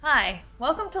Hi,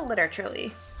 welcome to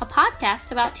Literaturely, a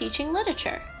podcast about teaching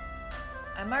literature.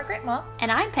 I'm Margaret Mull.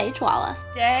 And I'm Paige Wallace.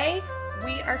 Today,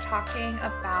 we are talking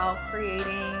about creating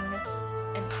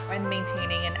and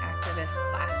maintaining an activist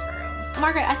classroom.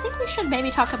 Margaret, I think we should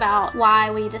maybe talk about why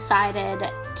we decided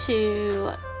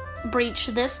to breach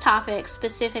this topic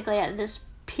specifically at this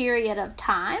period of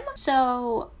time.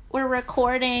 So, we're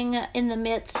recording in the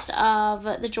midst of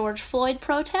the George Floyd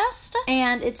protest,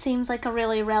 and it seems like a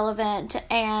really relevant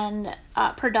and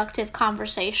productive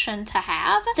conversation to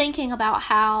have, thinking about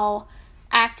how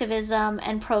activism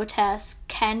and protests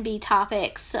can be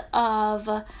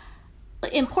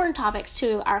important topics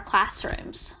to our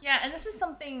classrooms. Yeah, and this is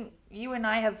something you and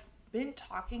I have been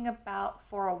talking about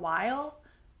for a while,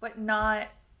 but not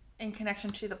in connection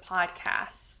to the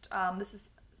podcast. This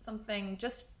is something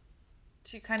just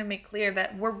to kind of make clear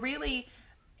that we're really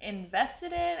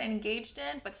invested in and engaged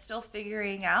in, but still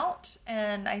figuring out.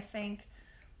 And I think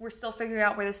we're still figuring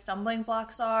out where the stumbling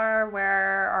blocks are,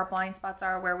 where our blind spots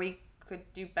are, where we could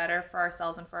do better for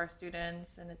ourselves and for our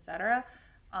students, and etc.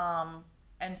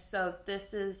 And so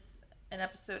this is an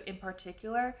episode in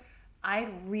particular I'd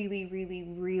really, really,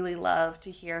 really love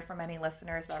to hear from any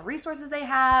listeners about resources they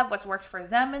have, what's worked for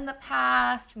them in the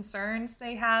past, concerns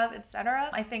they have,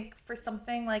 etc. I think for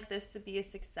something like this to be a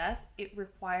success, it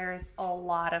requires a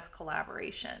lot of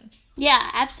collaboration.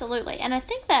 Yeah, absolutely. And I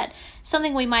think that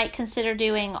something we might consider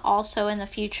doing also in the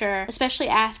future, especially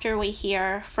after we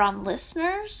hear from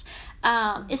listeners,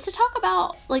 is to talk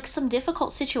about like some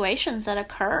difficult situations that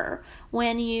occur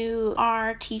when you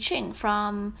are teaching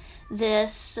from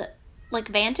this like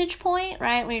vantage point,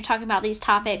 right? When you're talking about these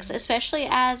topics, especially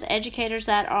as educators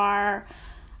that are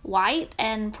white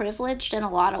and privileged in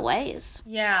a lot of ways.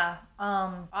 Yeah.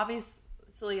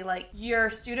 Obviously, like, your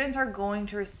students are going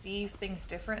to receive things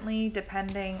differently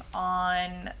depending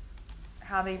on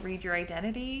how they read your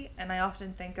identity. And I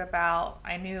often think about,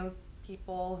 I knew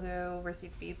people who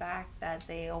received feedback that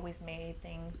they always made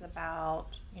things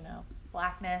about,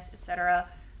 blackness, etc.,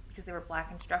 because they were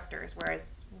black instructors,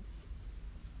 whereas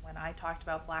when I talked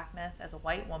about blackness as a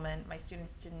white woman, my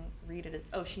students didn't read it as,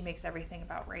 oh, she makes everything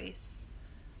about race.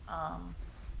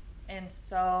 And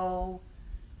so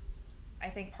I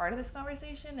think part of this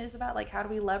conversation is about, like, how do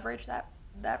we leverage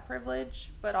that privilege,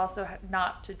 but also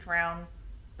not to drown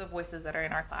the voices that are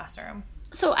in our classroom.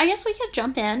 So I guess we could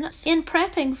jump in. In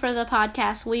prepping for the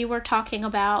podcast, we were talking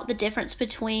about the difference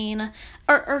between,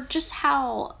 or just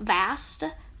how vast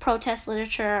protest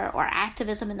literature or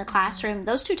activism in the classroom,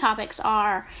 those two topics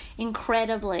are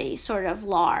incredibly sort of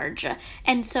large.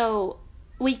 And so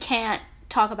we can't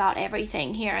talk about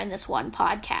everything here in this one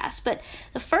podcast. But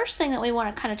the first thing that we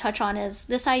want to kind of touch on is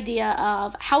this idea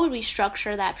of how would we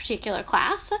structure that particular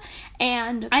class.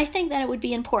 And I think that it would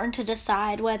be important to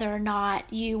decide whether or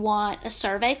not you want a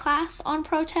survey class on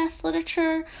protest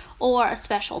literature or a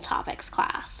special topics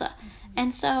class.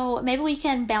 And so maybe we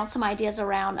can bounce some ideas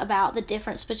around about the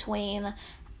difference between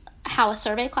how a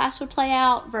survey class would play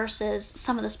out versus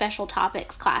some of the special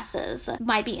topics classes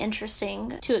might be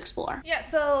interesting to explore. Yeah,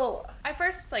 so I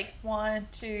first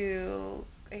want to,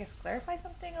 clarify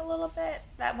something a little bit.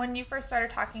 That when you first started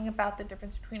talking about the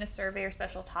difference between a survey or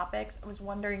special topics, I was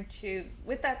wondering too,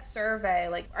 with that survey,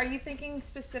 are you thinking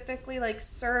specifically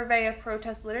survey of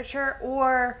protest literature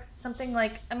or something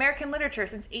like American literature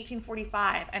since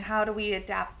 1845, and how do we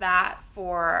adapt that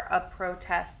for a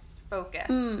protest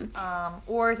focus?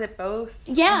 Or is it both?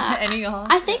 Yeah,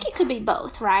 I think it could be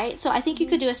both, right? So I think you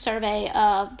could do a survey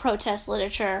of protest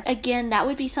literature. Again, that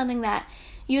would be something that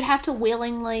you'd have to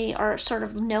willingly or sort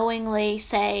of knowingly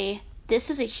say, this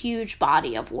is a huge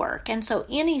body of work. And so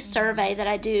any survey that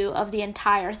I do of the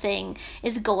entire thing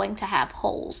is going to have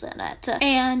holes in it.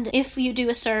 And if you do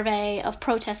a survey of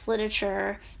protest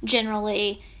literature,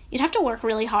 generally, you'd have to work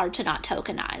really hard to not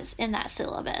tokenize in that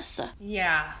syllabus.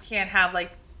 Yeah, can't have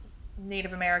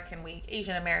Native American Week,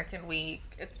 Asian American Week,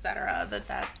 etc.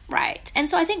 That's right. And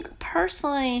so I think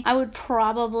personally, I would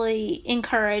probably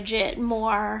encourage it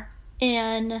more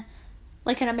in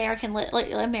an American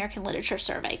literature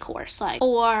survey course,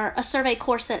 or a survey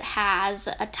course that has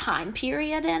a time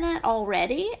period in it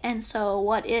already. And so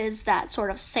what is that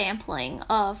sort of sampling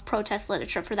of protest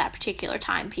literature for that particular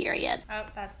time period?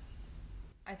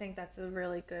 I think that's a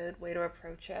really good way to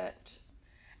approach it.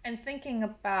 And thinking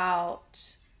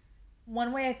about,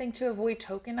 one way I think to avoid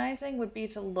tokenizing would be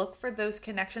to look for those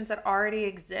connections that already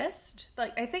exist.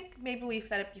 I think maybe we've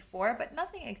said it before, but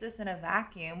nothing exists in a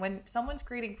vacuum. When someone's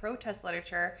creating protest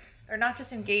literature, they're not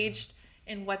just engaged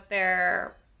in what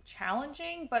they're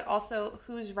challenging, but also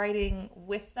who's writing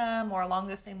with them or along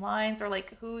those same lines, or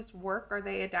like whose work are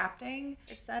they adapting,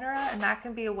 etc. And that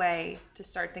can be a way to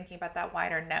start thinking about that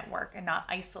wider network and not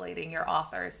isolating your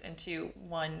authors into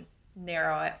one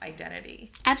narrow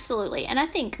identity. Absolutely. And I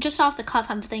think just off the cuff,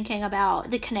 I'm thinking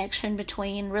about the connection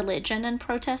between religion and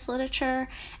protest literature.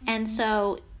 And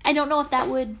so I don't know if that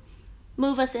would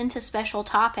move us into special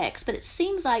topics, but it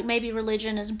seems like maybe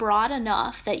religion is broad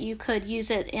enough that you could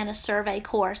use it in a survey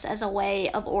course as a way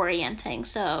of orienting.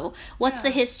 So what's the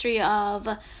history of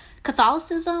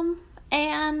Catholicism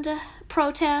and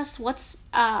protests?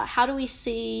 How do we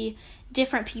see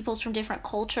different peoples from different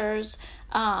cultures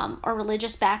or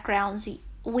religious backgrounds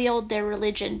wield their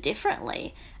religion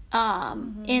differently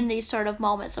in these sort of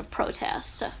moments of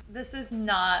protest? This is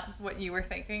not what you were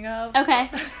thinking of. Okay.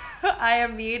 I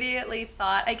immediately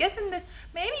thought, I guess in this,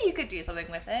 maybe you could do something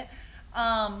with it.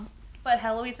 But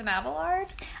Heloise and Abelard?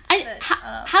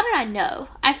 How did I know?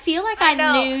 I feel like I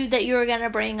knew that you were going to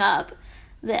bring up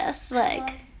this.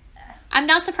 I'm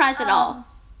not surprised at all.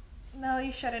 No,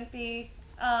 you shouldn't be.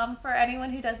 For anyone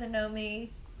who doesn't know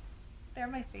me, they're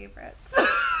my favorites.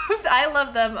 I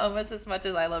love them almost as much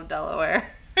as I love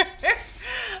Delaware.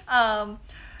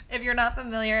 If you're not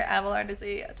familiar, Abelard is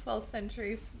a 12th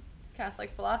century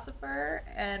Catholic philosopher,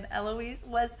 and Eloise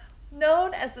was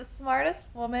known as the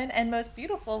smartest woman and most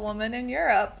beautiful woman in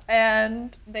Europe,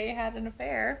 and they had an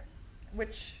affair,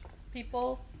 which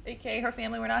people, aka her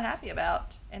family, were not happy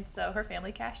about, and so her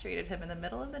family castrated him in the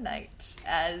middle of the night,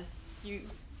 as you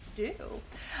do.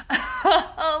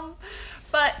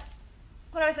 But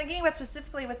what I was thinking about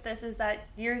specifically with this is that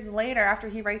years later, after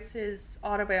he writes his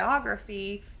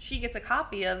autobiography, she gets a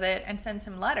copy of it and sends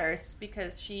him letters,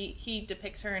 because he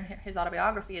depicts her in his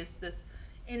autobiography as this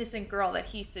innocent girl that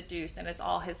he seduced, and it's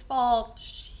all his fault.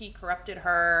 He corrupted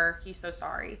her. He's so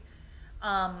sorry.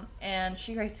 And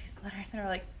she writes these letters, and are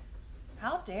like,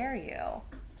 how dare you?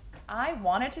 I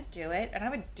wanted to do it, and I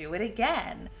would do it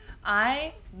again.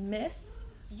 I miss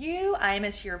you. I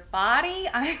miss your body.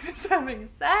 I miss having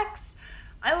sex.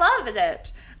 I loved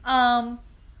it.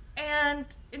 And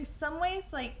in some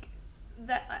ways, like,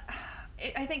 that,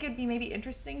 I think it'd be maybe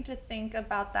interesting to think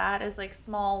about that as like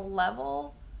small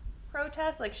level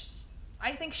protests. Like,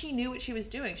 I think she knew what she was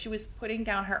doing. She was putting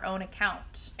down her own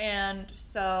account. And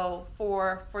so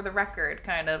for the record,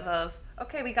 kind of,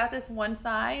 okay, we got this one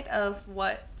side of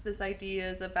what this idea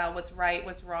is about what's right,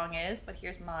 what's wrong is, but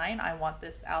here's mine. I want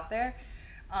this out there.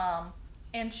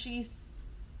 And she's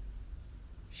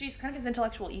kind of his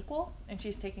intellectual equal, and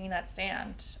she's taking that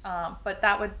stand. But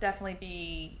that would definitely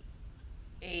be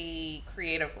a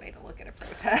creative way to look at a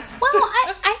protest. Well,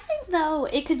 I think, though,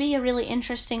 it could be a really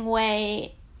interesting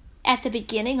way at the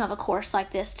beginning of a course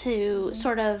like this to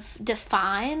sort of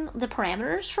define the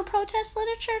parameters for protest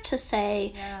literature, to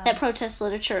say that protest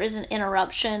literature is an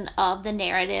interruption of the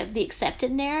narrative, the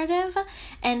accepted narrative.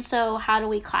 And so how do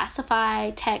we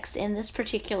classify text in this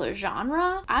particular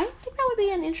genre? I think that would be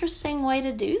an interesting way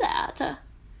to do that.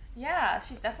 Yeah,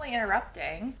 she's definitely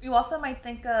interrupting. You also might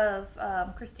think of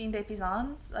Christine de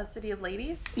Pizan's City of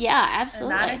Ladies. Yeah,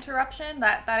 absolutely. And that interruption,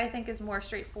 that I think is more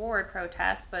straightforward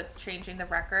protest, but changing the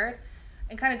record.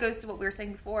 And kind of goes to what we were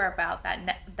saying before about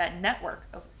that network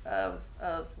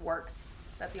of works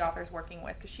that the author's working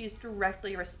with, because she's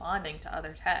directly responding to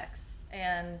other texts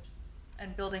and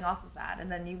building off of that. And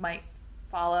then you might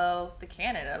follow the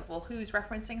canon of, well, who's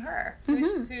referencing her?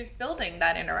 Who's building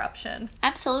that interruption?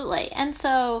 Absolutely. And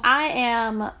so I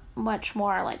am much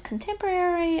more like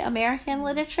contemporary American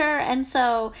literature, and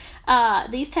so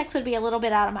these texts would be a little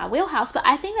bit out of my wheelhouse, but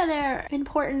I think that they're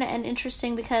important and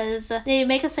interesting because they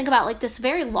make us think about like this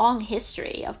very long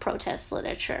history of protest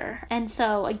literature. And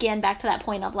so again, back to that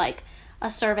point of like a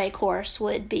survey course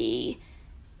would be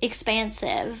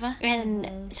expansive,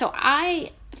 and so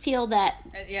I feel that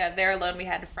there alone we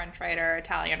had a French writer,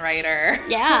 Italian writer,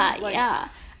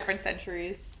 different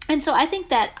centuries. And so I think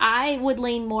that I would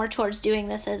lean more towards doing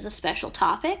this as a special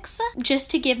topics, just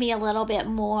to give me a little bit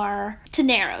more, to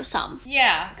narrow some.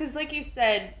 Yeah, because like you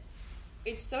said,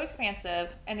 it's so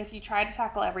expansive, and if you try to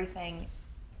tackle everything,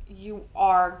 you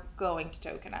are going to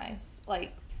tokenize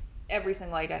like every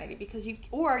single identity, because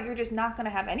you're just not going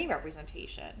to have any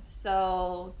representation.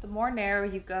 So the more narrow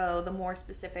you go, the more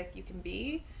specific you can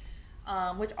be,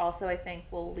 which also I think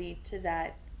will lead to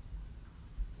that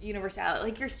universality.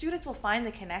 Like, your students will find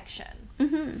the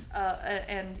connections,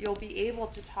 and you'll be able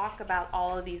to talk about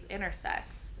all of these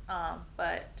intersects,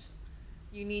 but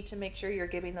you need to make sure you're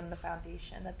giving them the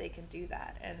foundation that they can do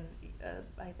that, and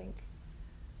I think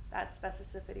that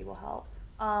specificity will help.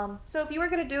 So if you were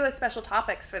going to do a special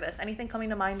topics for this, anything coming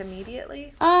to mind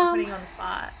immediately? I'm putting you on the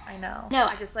spot. I know. No.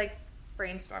 I just like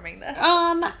brainstorming this.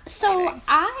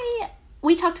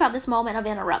 We talked about this moment of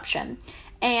interruption,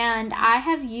 and I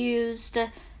have used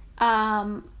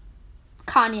Kanye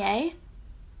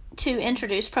to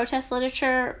introduce protest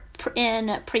literature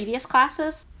in previous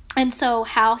classes. And so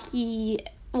how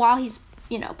while he's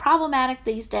problematic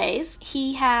these days,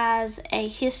 he has a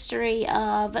history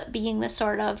of being this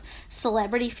sort of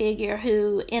celebrity figure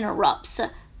who interrupts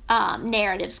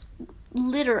narratives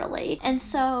literally. And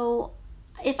so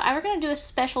if I were going to do a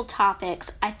special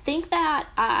topics, I think that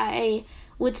I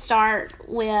would start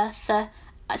with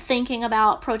thinking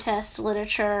about protest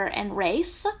literature and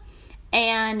race,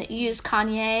 and use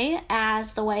Kanye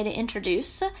as the way to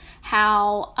introduce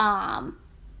how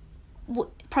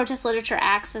protest literature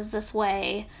acts as this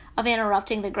way of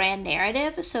interrupting the grand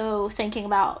narrative. So thinking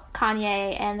about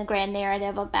Kanye and the grand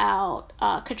narrative about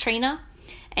Katrina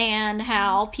and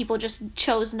how people just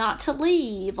chose not to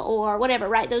leave or whatever,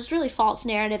 right? Those really false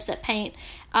narratives that paint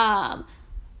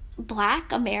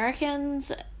Black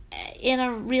Americans in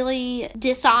a really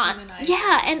dishonest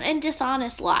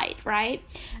light, right?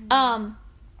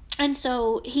 And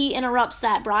so he interrupts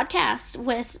that broadcast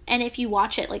with, and if you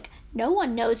watch it, like, no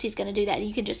one knows he's going to do that.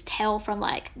 You can just tell from,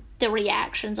 like, the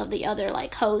reactions of the other,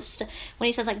 like, host when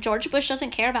he says, like, George Bush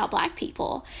doesn't care about Black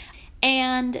people.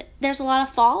 And there's a lot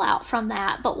of fallout from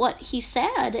that. But what he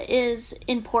said is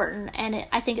important, and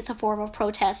I think it's a form of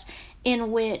protest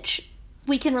in which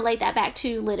we can relate that back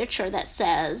to literature that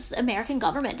says American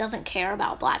government doesn't care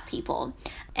about Black people.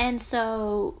 And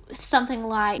so something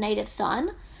like Native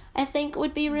Son, I think,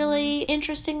 would be really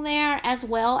interesting there, as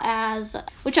well as,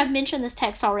 which I've mentioned this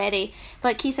text already,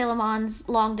 but Kise Lamon's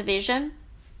Long Division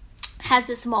has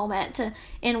this moment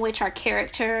in which our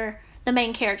character, the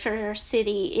main character,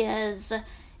 City,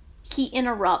 he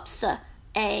interrupts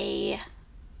a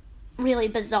really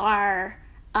bizarre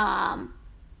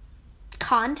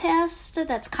contest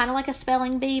that's kind of like a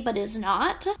spelling bee but is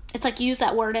not. It's like, use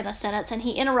that word in a sentence, and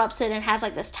he interrupts it and has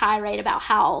like this tirade about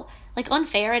how like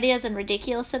unfair it is and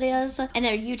ridiculous it is, and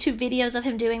there are YouTube videos of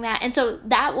him doing that. And so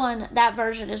that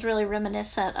version is really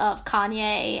reminiscent of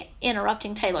Kanye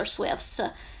interrupting Taylor Swift's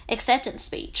acceptance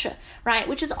speech, right,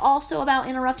 which is also about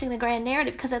interrupting the grand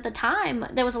narrative, because at the time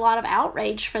there was a lot of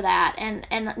outrage for that and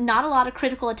not a lot of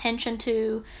critical attention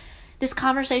to this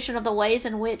conversation of the ways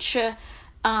in which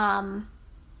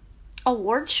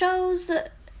award shows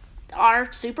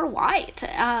are super white.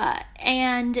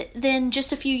 And then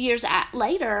just a few years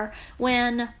later,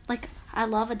 when, like, I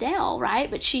love Adele, right?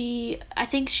 But I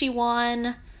think she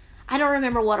won, I don't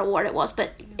remember what award it was,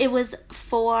 but it was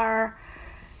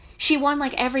she won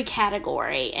like every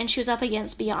category, and she was up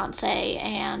against Beyonce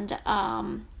and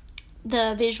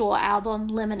the visual album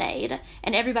Lemonade,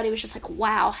 and everybody was just like,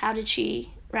 wow, how did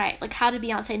she... Right, like, how did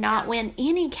Beyonce not win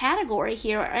any category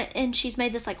here? And she's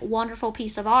made this, like, wonderful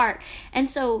piece of art. And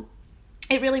so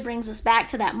it really brings us back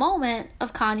to that moment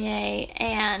of Kanye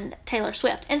and Taylor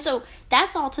Swift. And so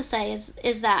that's all to say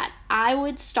is that I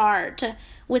would start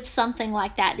with something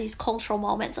like that, these cultural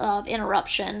moments of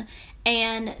interruption,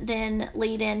 and then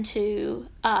lead into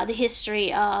the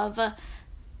history of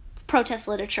protest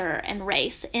literature and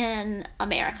race in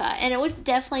America. And it would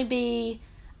definitely be...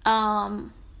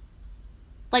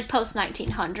 like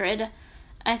post-1900,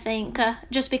 I think,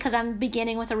 just because I'm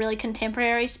beginning with a really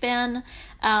contemporary spin,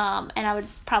 and I would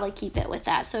probably keep it with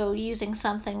that. So using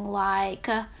something like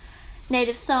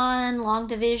Native Son, Long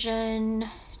Division,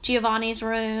 Giovanni's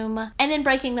Room, and then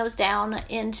breaking those down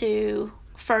into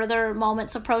further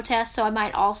moments of protest. So I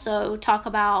might also talk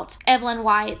about Evelyn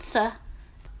White's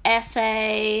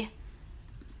essay,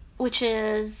 which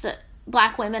is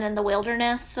Black Women in the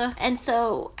Wilderness, and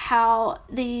so how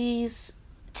these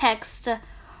texts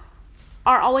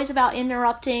are always about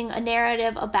interrupting a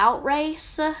narrative about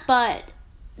race, but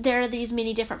there are these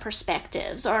many different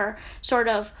perspectives or sort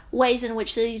of ways in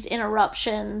which these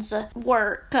interruptions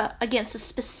work against a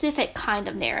specific kind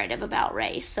of narrative about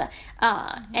race,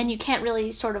 and you can't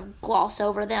really sort of gloss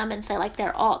over them and say like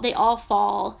they all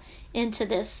fall into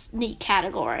this neat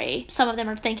category. Some of them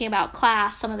are thinking about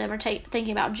class, some of them are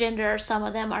thinking about gender, some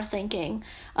of them are thinking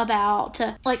about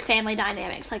like family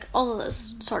dynamics, like all of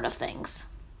those sort of things.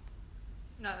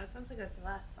 No, that sounds like a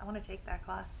class. I want to take that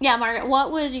class. Yeah, Margaret,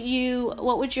 what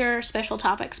would your special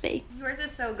topics be? Yours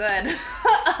is so good.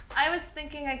 I was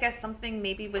thinking, I guess, something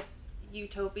maybe with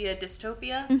utopia,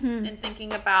 dystopia, and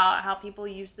thinking about how people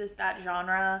use that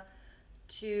genre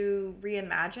to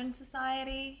reimagine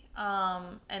society,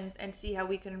 and see how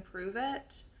we can improve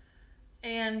it.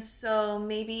 And so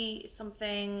maybe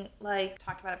something like,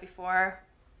 talked about it before,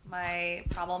 my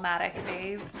problematic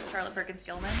fave, Charlotte Perkins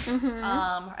Gilman,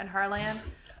 and Harlan.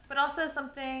 But also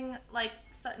something like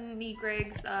Sutton E.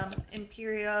 Griggs'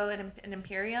 Imperio and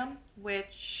Imperium,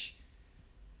 which,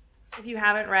 if you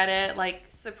haven't read it, like,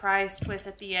 surprise twist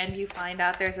at the end, you find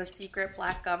out there's a secret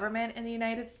black government in the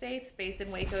United States based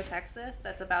in Waco, Texas,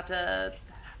 that's about to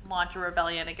launch a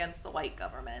rebellion against the white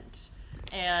government.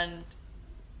 And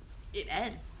it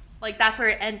ends. Like, that's where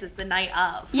it ends, is the night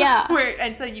of. Yeah.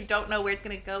 And so you don't know where it's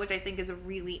going to go, which I think is a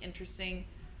really interesting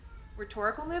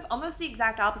rhetorical move. Almost the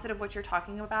exact opposite of what you're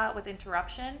talking about with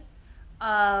interruption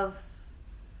of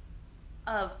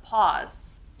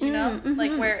pause. You know?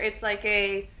 Like, where it's like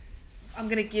I'm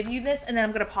going to give you this, and then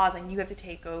I'm going to pause, and you have to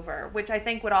take over, which I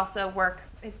think would also work.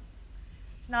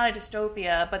 It's not a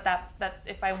dystopia, but that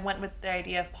if I went with the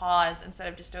idea of pause instead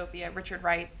of dystopia, Richard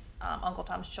Wright's Uncle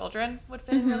Tom's Children would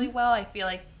fit in really well. I feel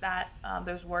like that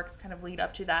those works kind of lead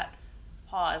up to that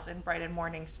pause in Bright and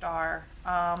Morning Star.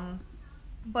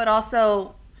 But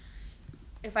also,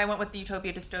 if I went with the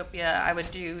utopia dystopia, I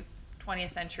would do 20th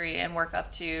century and work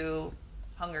up to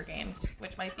Hunger Games,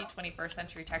 which might be 21st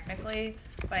century technically,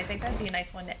 but I think that'd be a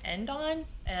nice one to end on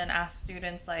and ask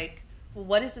students, like, well,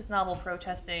 what is this novel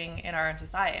protesting in our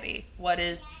what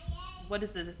does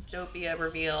this dystopia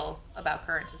reveal about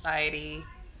current society,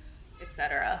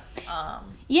 etc.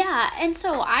 Yeah, and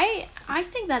so I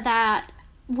think that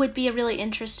would be a really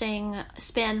interesting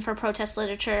spin for protest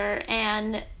literature,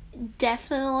 and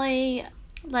definitely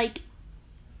like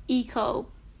eco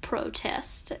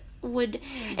protest would,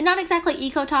 and not exactly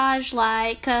ecotage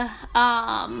like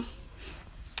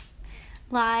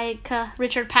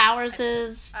Richard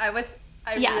Powers's.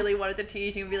 I really wanted to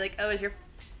tease you and be like, oh, is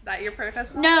that your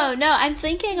protest No, novel? I'm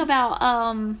thinking about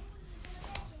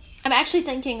I'm actually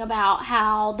thinking about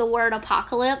how the word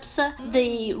apocalypse,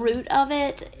 the root of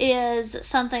it is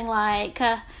something like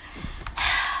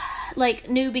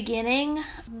new beginning,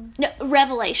 no,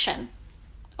 revelation,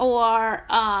 or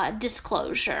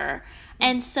disclosure.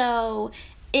 And so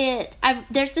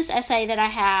there's this essay that I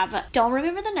have, don't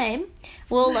remember the name,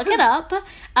 we'll look it up, but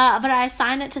I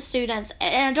assign it to students,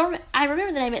 and I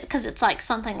remember the name because it's like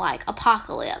something like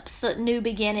apocalypse, new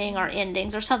beginning or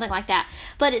endings or something like that.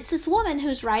 But it's this woman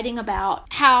who's writing about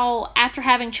how after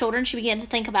having children she began to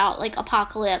think about like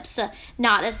apocalypse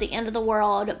not as the end of the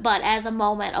world, but as a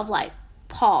moment of like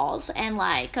pause and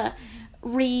like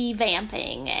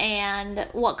revamping and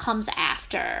what comes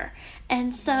after.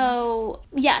 And so,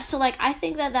 yeah, so like I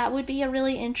think that would be a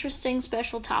really interesting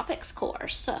special topics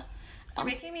course. You're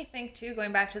making me think too,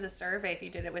 going back to the survey, if you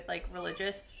did it with like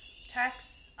religious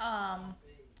texts,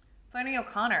 Flannery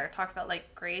O'Connor talks about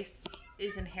like grace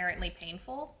is inherently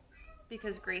painful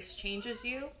because grace changes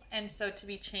you, and so to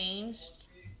be changed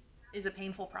is a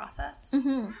painful process.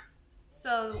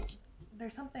 So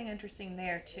there's something interesting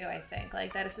there too, I think,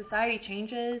 like that if society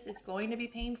changes, it's going to be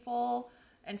painful.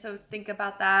 And so think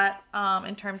about that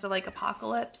in terms of like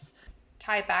apocalypse,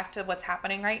 tie it back to what's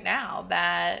happening right now,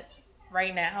 that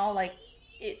right now, like,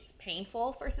 it's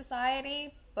painful for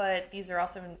society, but these are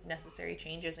also necessary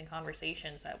changes and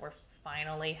conversations that we're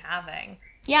finally having.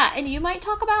 Yeah, and you might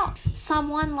talk about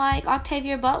someone like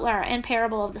Octavia Butler in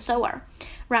Parable of the Sower,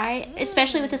 right?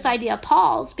 Especially with this idea of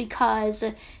pause, because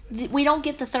we don't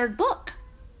get the third book.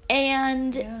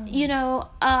 And, you know,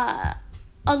 a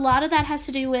lot of that has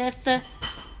to do with,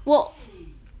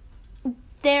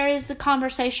 there is a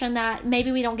conversation that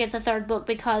maybe we don't get the third book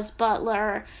because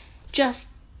Butler just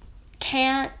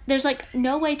can't, there's like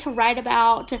no way to write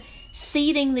about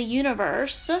seeding the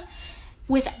universe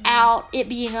without it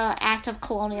being an act of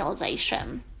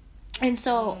colonialization. And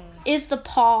so is the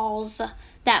pause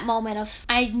that moment of,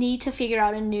 I need to figure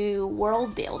out a new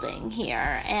world building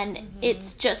here, and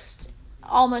it's just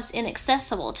almost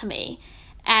inaccessible to me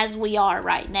as we are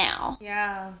right now.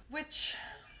 Yeah, which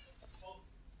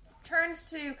turns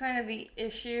to kind of the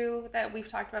issue that we've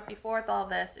talked about before with all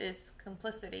this is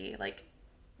complicity. Like,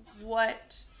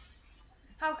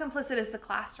 how complicit is the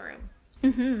classroom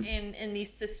in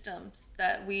these systems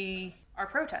that we are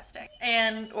protesting,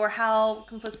 or how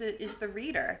complicit is the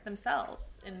reader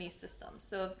themselves in these systems?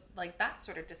 So like that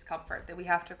sort of discomfort that we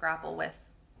have to grapple with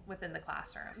within the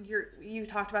classroom. You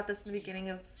talked about this in the beginning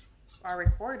of our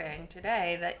recording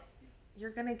today, that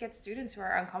you're going to get students who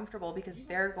are uncomfortable because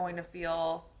they're going to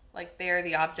feel like they're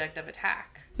the object of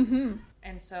attack.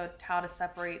 And so how to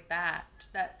separate that,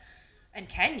 and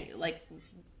can you, like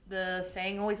the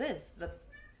saying always is, the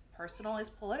personal is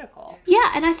political.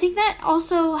 Yeah, and I think that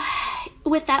also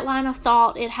with that line of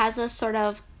thought, it has us sort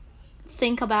of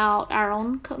think about our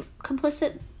own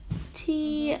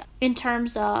complicity in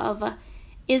terms of,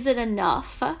 is it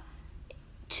enough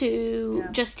to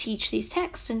just teach these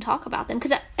texts and talk about them.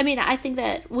 Because, I mean, I think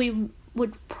that we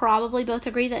would probably both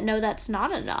agree that no, that's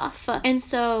not enough. And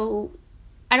so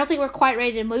I don't think we're quite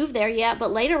ready to move there yet,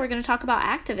 but later we're going to talk about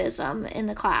activism in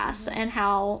the class and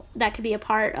how that could be a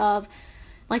part of,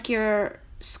 like, your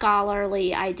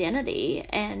scholarly identity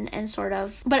and sort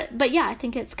of, but yeah, I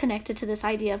think it's connected to this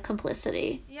idea of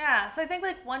complicity. Yeah, so I think,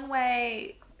 like, one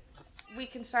way we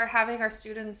can start having our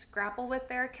students grapple with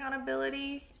their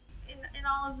accountability in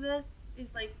all of this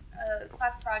is, like, a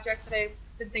class project that I've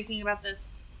been thinking about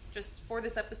this just for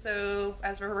this episode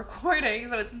as we're recording,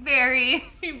 so it's very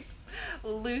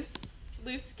loose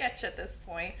sketch at this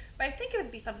point, but I think it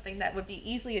would be something that would be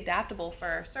easily adaptable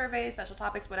for surveys, special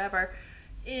topics, whatever,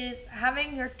 is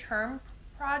having your term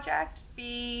project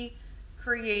be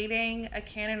creating a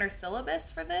canon or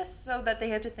syllabus for this, so that they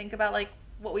have to think about, like,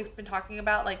 what we've been talking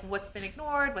about, like what's been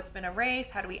ignored, what's been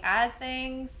erased, how do we add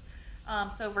things.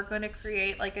 So if we're going to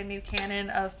create, like, a new canon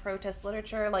of protest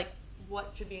literature, like,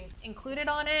 what should be included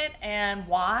on it and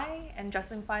why, and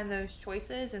justifying those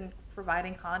choices and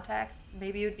providing context.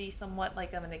 Maybe it would be somewhat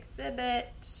like of an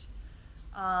exhibit.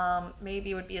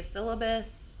 Maybe it would be a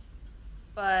syllabus,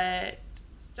 but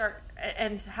start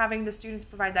and having the students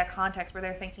provide that context where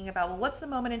they're thinking about, well, what's the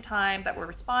moment in time that we're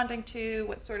responding to,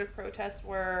 what sort of protests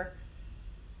were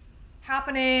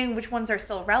happening, which ones are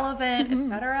still relevant,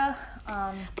 etc.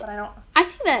 But I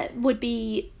think that would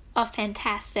be a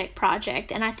fantastic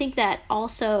project, and I think that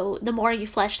also the more you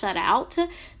flesh that out,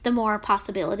 the more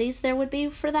possibilities there would be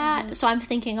for that. So I'm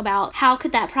thinking about how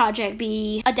could that project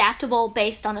be adaptable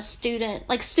based on a student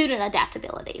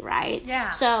adaptability, right? Yeah.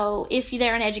 So if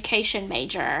they're an education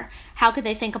major, how could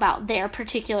they think about their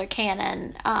particular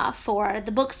canon for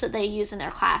the books that they use in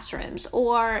their classrooms?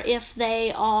 Or if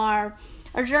they are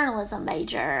a journalism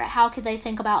major, how could they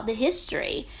think about the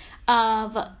history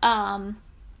of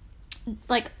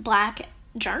like Black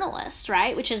journalists,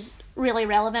 right? Which is really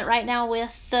relevant right now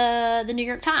with the New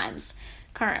York Times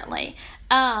currently.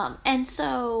 And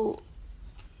so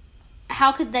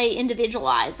how could they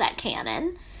individualize that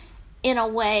canon in a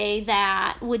way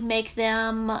that would make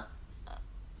them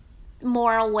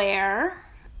more aware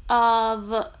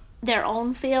of their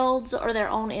own fields or their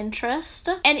own interest?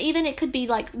 And even it could be,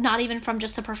 like, not even from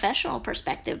just the professional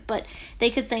perspective, but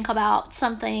they could think about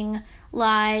something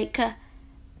like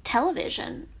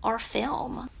television or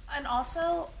film. And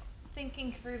also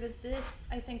thinking through that this,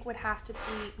 I think, would have to be,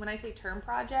 when I say term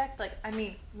project, like, I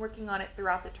mean, working on it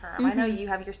throughout the term. I know you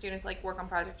have your students, like, work on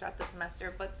projects throughout the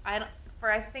semester, but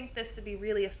I think this to be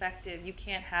really effective, you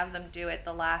can't have them do it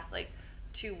the last, like,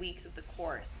 2 weeks of the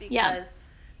course, because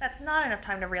that's not enough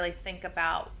time to really think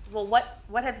about, well,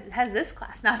 what has this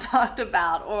class not talked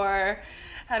about, or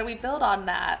how do we build on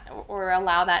that, or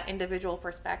allow that individual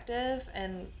perspective.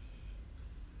 And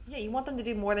yeah, you want them to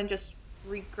do more than just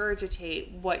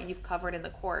regurgitate what you've covered in the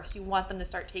course. You want them to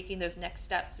start taking those next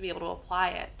steps to be able to apply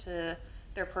it to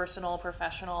their personal,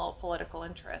 professional, political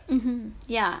interests.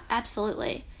 Yeah,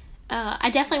 absolutely. I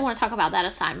definitely want to talk about that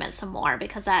assignment some more,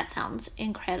 because that sounds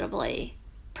incredibly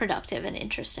productive and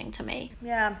interesting to me.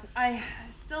 Yeah, I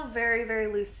still very, very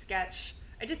loose sketch.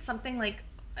 I did something like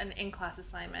an in-class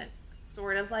assignment,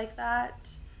 sort of like that,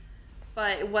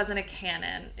 but it wasn't a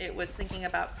canon. It was thinking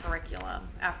about curriculum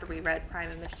after we read Prime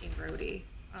and Miss Jean Brodie.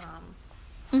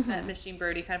 That Miss Jean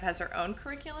Brodie kind of has her own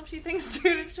curriculum she thinks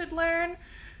students should learn.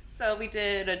 So we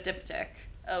did a diptych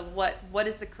of what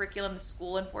is the curriculum the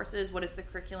school enforces, what is the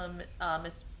curriculum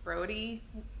Miss Brodie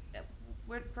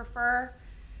would prefer.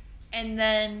 And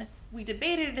then we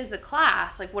debated it as a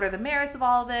class, like, what are the merits of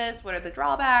all this, what are the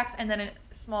drawbacks, and then in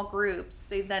small groups,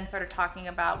 they then started talking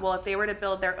about, well, if they were to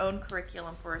build their own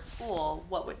curriculum for a school,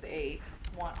 what would they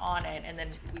want on it, and then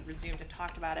we resumed and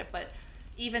talked about it. But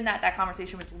even that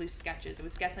conversation was loose sketches. It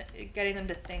was getting them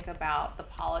to think about the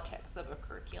politics of a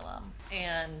curriculum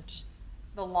and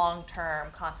the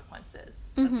long-term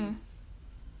consequences of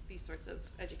these sorts of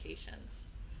educations.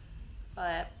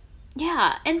 But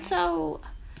yeah, and so...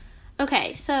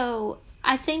 Okay, so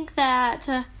I think that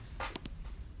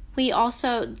we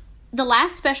also, the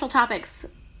last special topics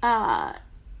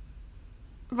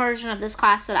version of this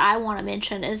class that I want to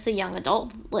mention is the young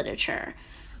adult literature.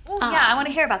 Oh, yeah, I want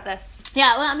to hear about this.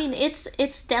 Yeah, well, I mean,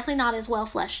 it's definitely not as well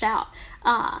fleshed out,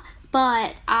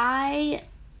 but I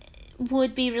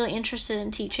would be really interested in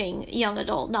teaching young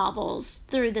adult novels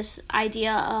through this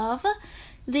idea of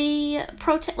the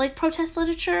protest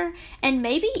literature, and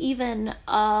maybe even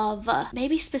of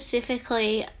maybe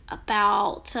specifically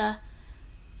about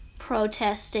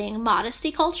protesting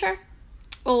modesty culture,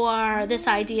 or this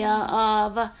idea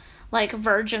of, like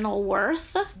virginal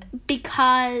worth,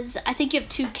 because I think you have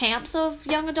two camps of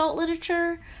young adult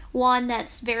literature. One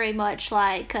that's very much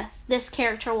like, this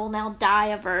character will now die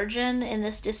a virgin in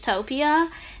this dystopia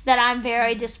that I'm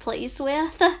very displeased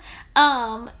with.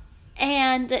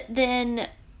 And then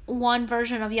one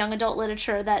version of young adult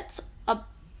literature that's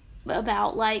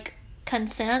about like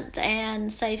consent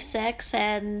and safe sex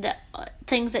and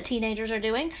things that teenagers are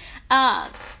doing,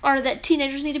 or that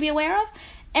teenagers need to be aware of.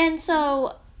 And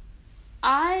so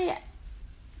I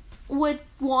would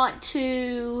want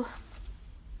to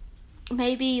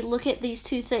maybe look at these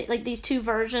two like these two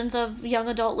versions of young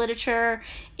adult literature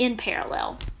in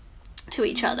parallel to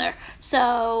each other.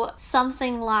 So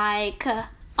something like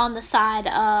on the side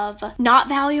of not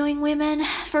valuing women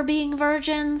for being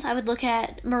virgins, I would look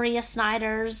at Maria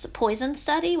Snyder's Poison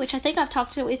Study, which I think I've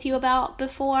talked with you about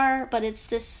before, but it's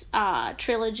this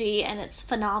trilogy and it's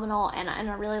phenomenal, and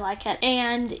I really like it.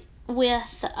 And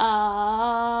with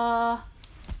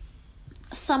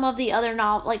some of the other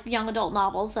like young adult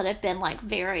novels that have been like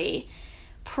very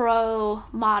pro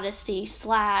modesty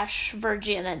 /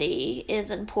 virginity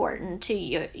is important to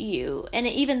you. And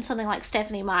even something like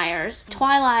Stephenie Meyer's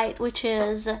Twilight, which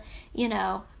is, you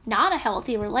know, not a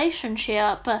healthy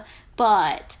relationship,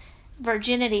 but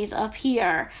virginity's up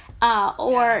here,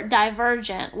 or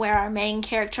Divergent, where our main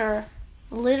character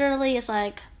literally is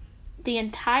like, the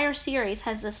entire series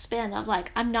has the spin of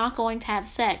like, I'm not going to have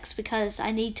sex because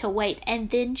I need to wait, and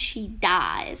then she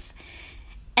dies.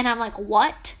 And I'm like,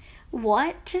 what?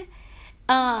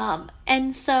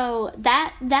 And so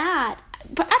that I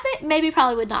maybe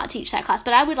probably would not teach that class,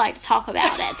 but I would like to talk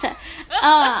about it.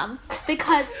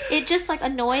 Because it just like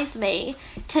annoys me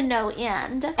to no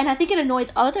end. And I think it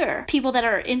annoys other people that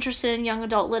are interested in young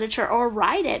adult literature or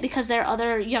write it, because there are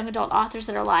other young adult authors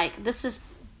that are like, this is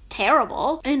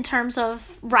terrible in terms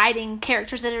of writing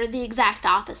characters that are the exact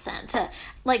opposite.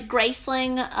 Like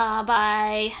Graceling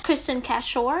by Kristen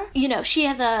Cashore. You know, she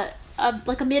has a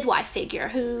midwife figure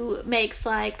who makes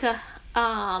like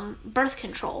birth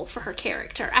control for her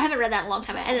character. I haven't read that in a long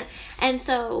time, and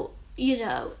so, you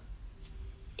know,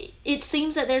 it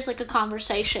seems that there's like a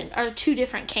conversation or two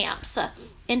different camps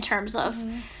in terms of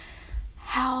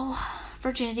how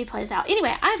virginity plays out.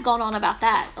 Anyway, I've gone on about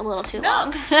that a little too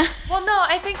long. Well, no,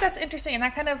 I think that's interesting, and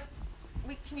that kind of,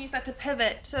 we can use that to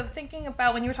pivot. So thinking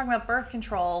about when you were talking about birth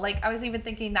control, like I was even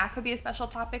thinking that could be a special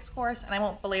topics course, and I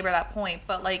won't belabor that point,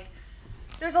 but like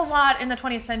there's a lot in the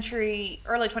 20th century,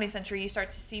 early 20th century, you start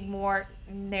to see more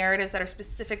narratives that are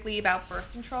specifically about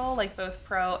birth control, like both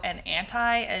pro and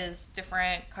anti, as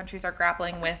different countries are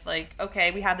grappling with like, okay,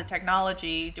 we have the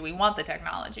technology, do we want the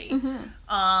technology?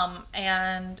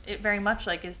 And it very much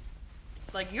like is,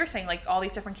 like you're saying, like all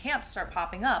these different camps start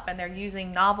popping up, and they're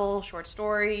using novels, short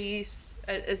stories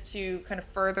to kind of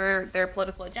further their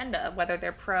political agenda, whether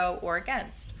they're pro or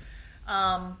against.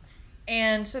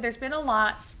 And so there's been a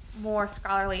lot more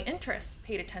scholarly interest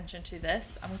paid attention to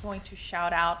this. I'm going to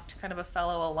shout out to kind of a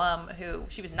fellow alum who,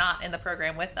 she was not in the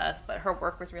program with us, but her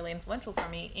work was really influential for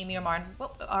me, Amy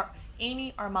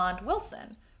Armand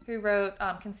Wilson, who wrote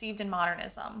Conceived in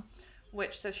Modernism,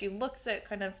 so she looks at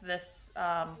kind of this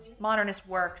modernist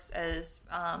works as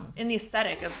in the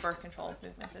aesthetic of birth control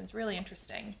movements, and it's really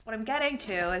interesting. What I'm getting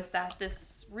to is that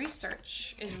this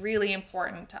research is really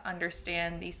important to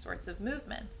understand these sorts of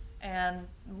movements, and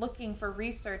looking for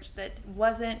research that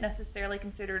wasn't necessarily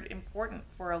considered important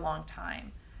for a long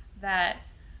time. That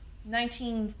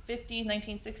 1950s,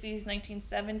 1960s,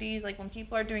 1970s, like when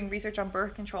people are doing research on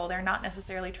birth control, they're not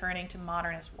necessarily turning to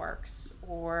modernist works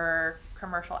or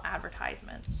commercial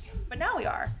advertisements, but now we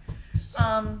are.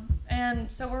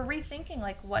 And so we're rethinking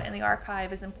like what in the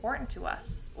archive is important to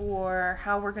us, or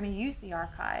how we're going to use the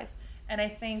archive. And I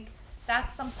think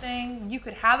that's something, you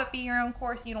could have it be your own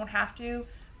course, you don't have to,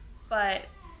 but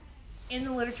in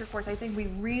the literature course, I think we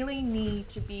really need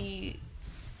to be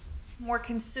more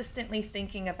consistently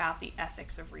thinking about the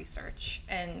ethics of research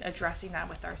and addressing that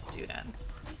with our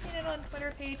students. Have you seen it on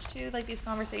Twitter page too? Like these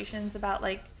conversations about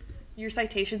like your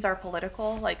citations are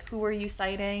political, like who are you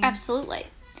citing? Absolutely.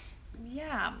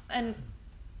 Yeah, and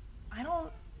I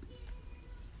don't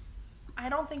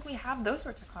think we have those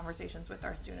sorts of conversations with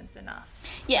our students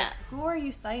enough. Yeah. Like, who are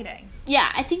you citing?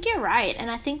 Yeah, I think you're right, and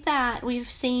I think that we've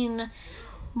seen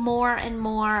more and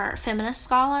more feminist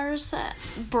scholars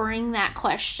bring that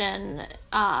question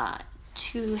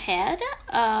to head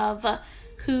of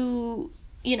who,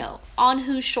 you know, on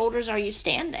whose shoulders are you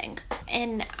standing?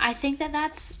 And I think that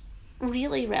that's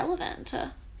really relevant.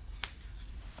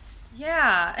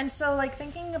 Yeah, and so like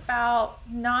thinking about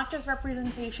not just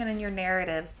representation in your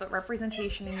narratives, but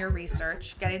representation in your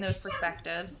research, getting those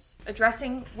perspectives,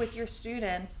 addressing with your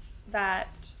students that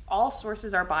all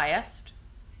sources are biased.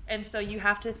 And so you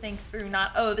have to think through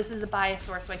not, oh, this is a biased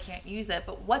source, so I can't use it,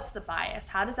 but what's the bias?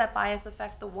 How does that bias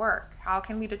affect the work? How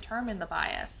can we determine the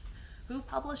bias? Who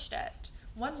published it?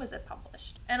 When was it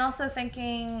published? And also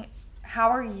thinking, how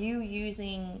are you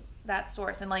using that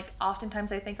source? And like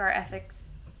oftentimes I think our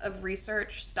ethics of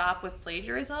research stop with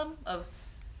plagiarism, of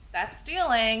that's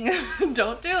stealing,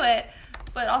 don't do it.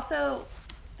 But also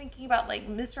thinking about like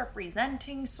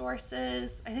misrepresenting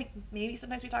sources. I think maybe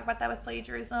sometimes we talk about that with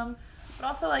plagiarism, but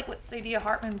also like what Saidiya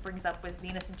Hartman brings up with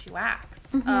Venus in Two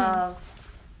Acts, of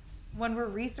when we're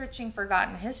researching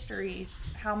forgotten histories,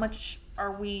 how much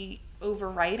are we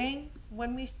overwriting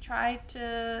when we try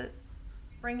to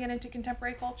bring it into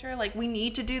contemporary culture? Like, we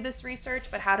need to do this research,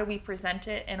 but how do we present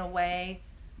it in a way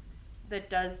that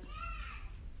does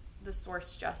the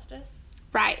source justice?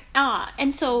 Right.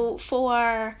 And so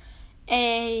for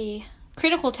a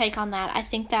critical take on that, I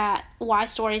think that Why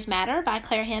Stories Matter by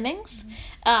Claire Hemmings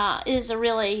is a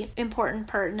really important,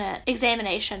 pertinent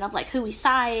examination of like who we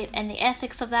cite and the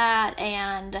ethics of that,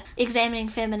 and examining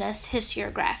feminist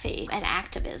historiography and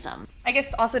activism. I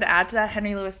guess also to add to that,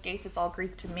 Henry Louis Gates' It's All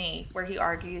Greek to Me, where he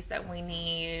argues that we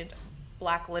need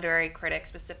Black literary critics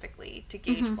specifically to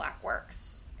gauge Black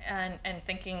works, and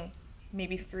thinking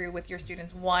maybe through with your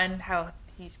students, one, how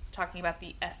he's talking about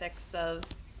the ethics of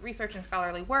research and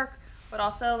scholarly work, but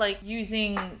also like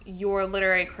using your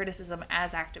literary criticism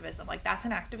as activism. Like, that's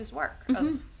an activist work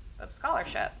of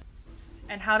scholarship.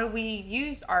 And how do we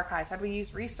use archives? How do we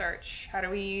use research? How do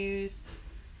we use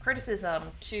criticism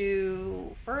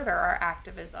to further our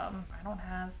activism? I don't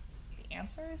have the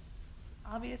answers,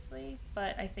 obviously,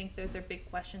 but I think those are big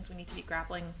questions we need to be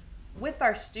grappling with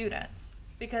our students,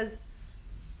 because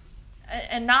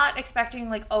and not expecting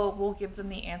like, oh, we'll give them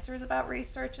the answers about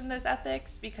research and those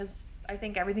ethics, because I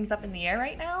think everything's up in the air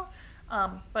right now.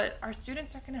 But our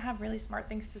students are going to have really smart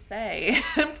things to say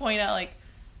and point out like,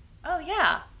 oh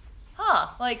yeah,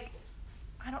 like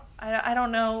I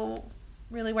don't know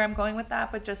really where I'm going with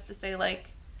that, but just to say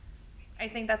like, I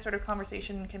think that sort of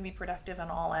conversation can be productive on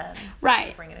all ends,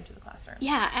 right, to bring it into the classroom.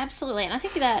 Yeah, absolutely. And I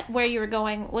think that where you were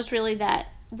going was really that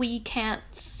we can't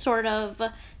sort of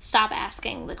stop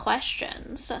asking the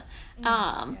questions.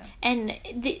 And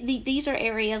these are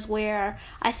areas where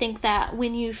I think that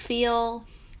when you feel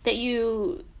that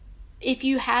if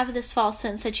you have this false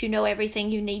sense that you know everything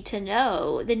you need to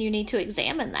know, then you need to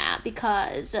examine that,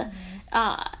 because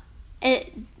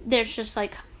there's just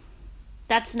like,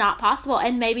 that's not possible,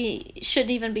 and maybe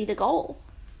shouldn't even be the goal.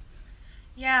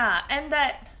 Yeah, and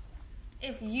that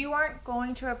if you aren't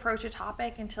going to approach a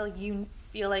topic until you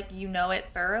feel like you know it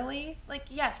thoroughly, like,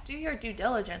 yes, do your due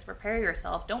diligence, prepare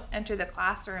yourself, don't enter the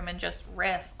classroom and just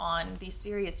riff on these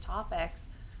serious topics,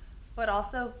 but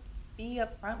also be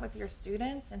upfront with your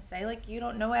students and say like, you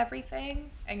don't know everything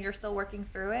and you're still working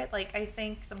through it. Like, I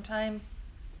think sometimes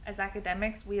as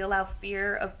academics we allow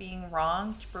fear of being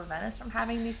wrong to prevent us from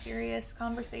having these serious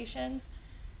conversations,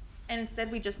 and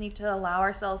instead we just need to allow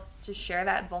ourselves to share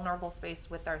that vulnerable space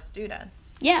with our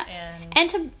students. Yeah. And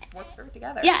to work through it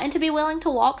together. Yeah, and to be willing to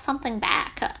walk something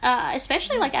back,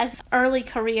 especially like as early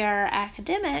career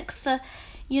academics.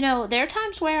 There are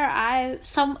times where a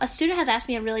student has asked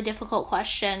me a really difficult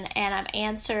question and I've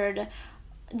answered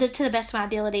to the best of my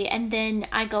ability, and then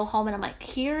I go home and I'm like,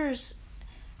 here's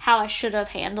how I should have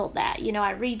handled that.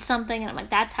 I read something and I'm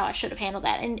like, that's how I should have handled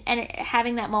that. And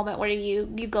having that moment where you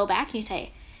go back and you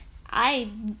say, I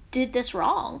did this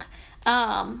wrong.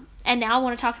 And now I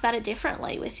want to talk about it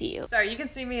differently with you. Sorry, you can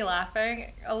see me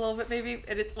laughing a little bit maybe,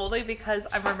 and it's only because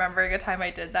I'm remembering a time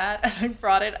I did that, and I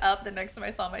brought it up the next time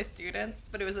I saw my students,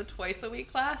 but it was a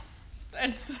twice-a-week class,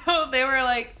 and so they were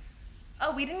like,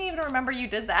 oh, we didn't even remember you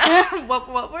did that. what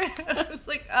were and I was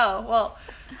like, oh, well,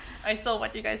 I still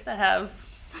want you guys to have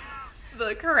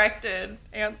the corrected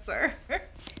answer.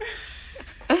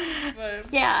 But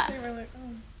yeah. They were like, oh.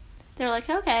 They're like,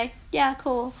 okay, yeah,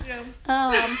 cool.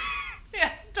 Yeah. Yeah,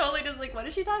 totally just like, what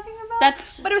is she talking about?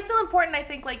 But it was still important, I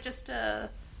think, like, just to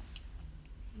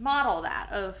model that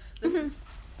of this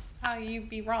is how you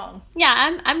be wrong.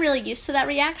 Yeah, I'm really used to that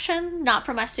reaction, not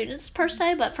from my students per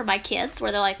se, but for my kids,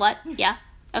 where they're like, what? Yeah,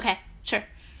 okay, sure.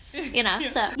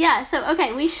 So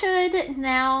okay, we should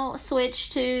now switch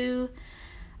to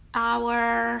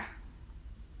our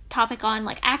topic on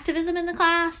like activism in the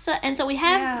class. And so we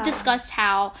have discussed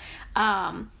how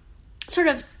sort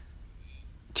of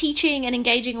teaching and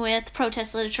engaging with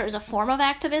protest literature is a form of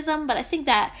activism, but I think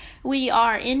that we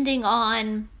are ending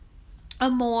on a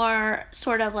more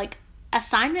sort of like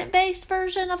assignment-based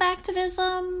version of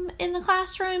activism in the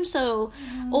classroom. So,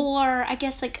 or I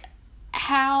guess like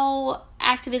how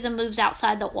activism moves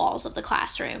outside the walls of the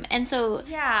classroom. And so,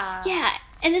 yeah.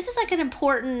 And this is like an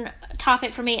important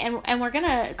topic for me, and we're going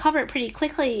to cover it pretty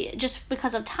quickly just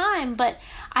because of time, but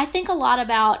I think a lot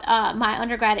about my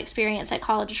undergrad experience at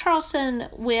College of Charleston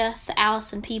with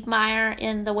Allison Piepmeyer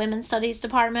in the Women's Studies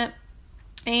department,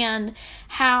 and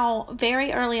how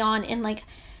very early on in like,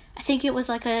 I think it was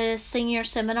like a senior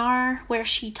seminar where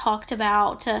she talked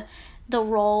about the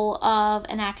role of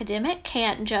an academic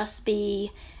can't just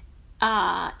be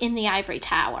in the ivory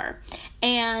tower.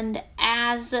 And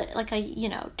as like a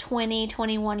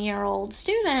 21-year-old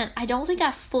student, I don't think I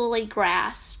fully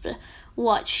grasped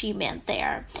what she meant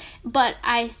there. But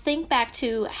I think back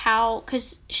to how,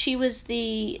 because she was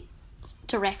the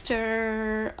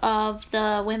director of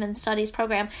the Women's Studies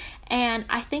program, and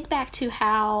I think back to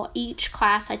how each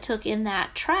class I took in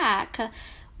that track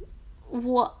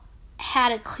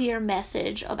had a clear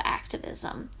message of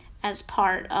activism as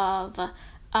part of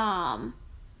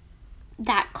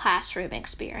that classroom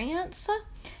experience.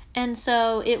 And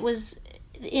so it was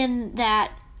in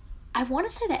that, I want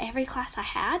to say that every class I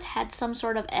had some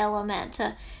sort of element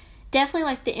to, definitely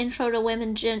like the intro to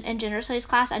women and gender studies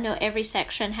class. I know every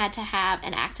section had to have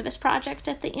an activist project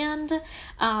at the end,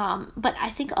 but I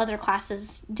think other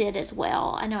classes did as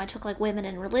well. I know I took like women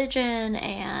in religion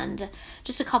and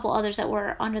just a couple others that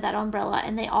were under that umbrella,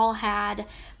 and they all had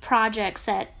projects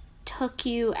that took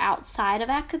you outside of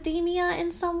academia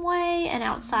in some way and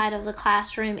outside of the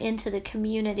classroom into the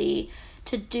community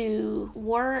to do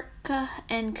work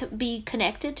and be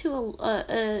connected to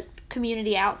a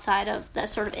community outside of that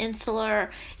sort of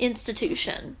insular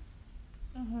institution.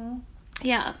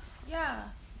 Yeah.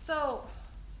 So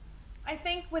I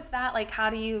think with that, like, how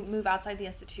do you move outside the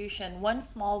institution? One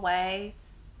small way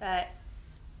that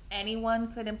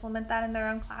anyone could implement that in their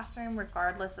own classroom,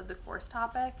 regardless of the course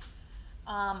topic.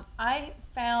 I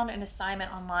found an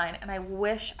assignment online, and I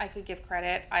wish I could give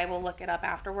credit. I will look it up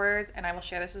afterwards, and I will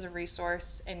share this as a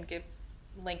resource and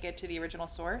link it to the original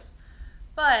source.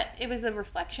 But it was a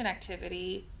reflection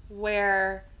activity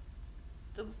where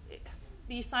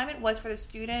the assignment was for the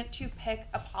student to pick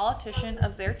a politician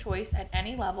of their choice at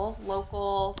any level,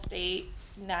 local, state,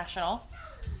 national,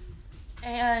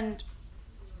 and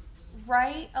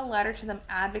write a letter to them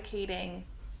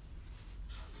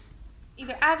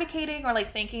either advocating or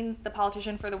like thanking the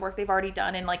politician for the work they've already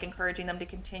done and like encouraging them to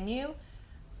continue,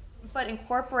 but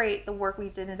incorporate the work we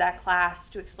did in that class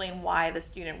to explain why the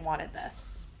student wanted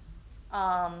this.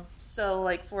 So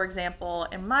like, for example,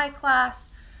 in my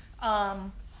class,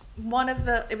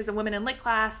 it was a women in lit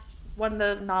class. One of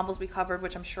the novels we covered,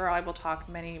 which I'm sure I will talk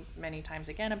many, many times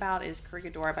again about, is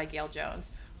Corregidora by Gail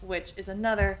Jones, which is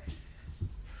another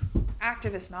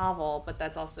activist novel, but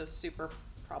that's also super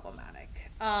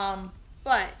problematic.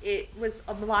 But it was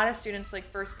a lot of students' like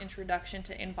first introduction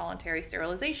to involuntary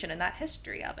sterilization and that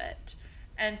history of it.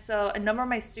 And so a number of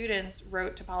my students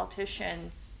wrote to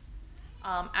politicians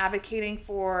advocating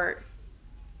for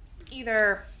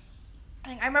either,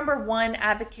 I remember one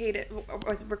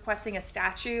was requesting a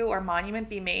statue or monument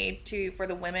be made for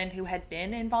the women who had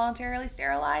been involuntarily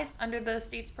sterilized under the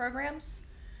state's programs.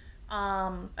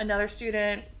 Another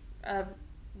student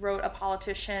wrote a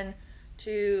politician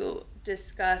to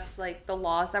discuss like the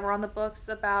laws that were on the books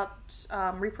about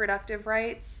reproductive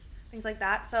rights, things like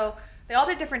that. So they all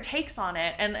did different takes on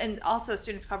it, and also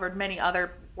students covered many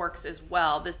other works as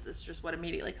well. This is just what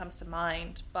immediately comes to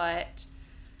mind. But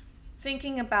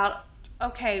thinking about,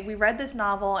 okay, we read this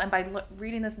novel, and by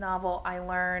reading this novel, I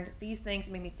learned these things,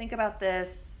 made me think about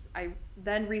this. I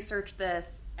then researched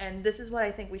this, and this is what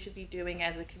I think we should be doing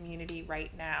as a community right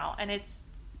now. And it's,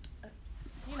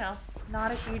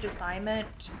 not a huge assignment.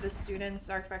 The students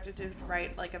are expected to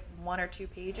write like 1 or 2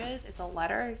 pages. It's a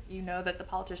letter. You know that the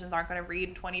politicians aren't going to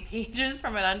read 20 pages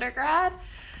from an undergrad.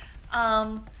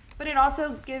 But it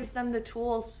also gives them the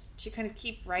tools to kind of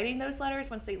keep writing those letters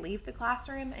once they leave the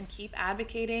classroom and keep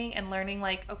advocating and learning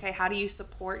like, okay, how do you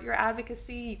support your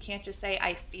advocacy? You can't just say,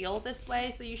 I feel this way,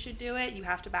 so you should do it. You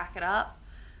have to back it up.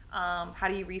 How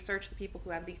do you research the people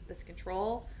who have this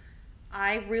control?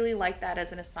 I really like that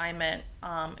as an assignment.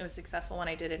 It was successful when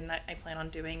I did it, and I plan on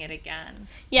doing it again.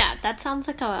 Yeah, that sounds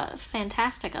like a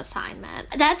fantastic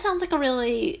assignment. That sounds like a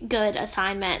really good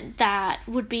assignment that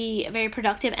would be very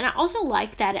productive. And I also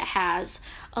like that it has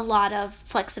a lot of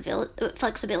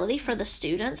flexibility for the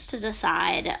students to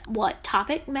decide what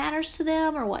topic matters to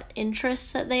them or what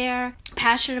interests that they're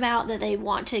passionate about that they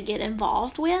want to get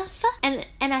involved with. And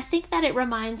I think that it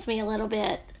reminds me a little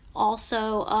bit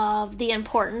also of the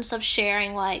importance of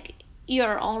sharing like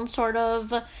your own sort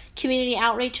of community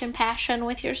outreach and passion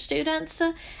with your students.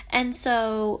 And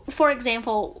so, for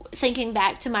example, thinking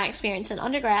back to my experience in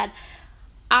undergrad,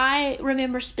 I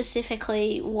remember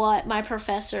specifically what my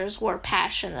professors were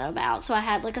passionate about. So I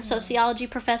had like a sociology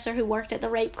professor who worked at the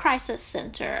Rape Crisis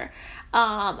Center.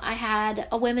 I had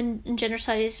a women and gender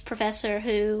studies professor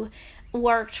who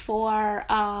worked for,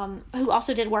 who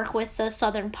also did work with the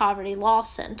Southern Poverty Law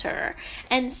Center.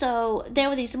 And so there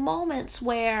were these moments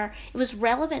where it was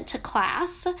relevant to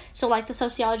class. So like the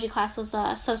sociology class was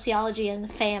sociology and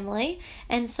the family.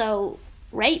 And so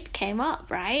rape came up,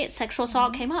 right? Sexual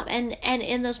assault came up. And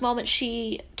in those moments,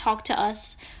 she talked to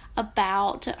us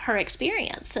about her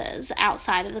experiences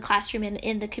outside of the classroom and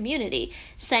in the community.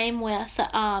 Same with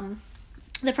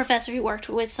the professor who worked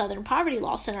with Southern Poverty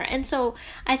Law Center. And so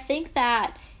I think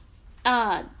that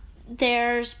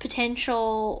there's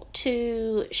potential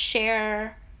to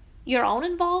share your own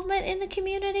involvement in the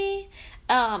community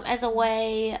as a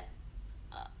way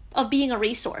of being a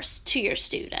resource to your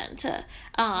student.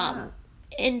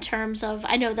 In terms of,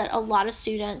 I know that a lot of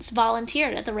students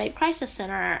volunteered at the Rape Crisis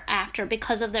Center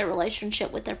because of their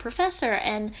relationship with their professor,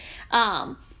 and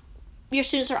your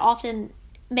students are often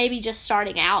maybe just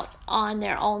starting out on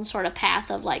their own sort of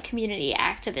path of like community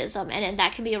activism, and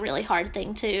that can be a really hard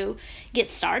thing to get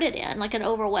started in, like an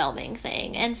overwhelming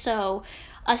thing. And so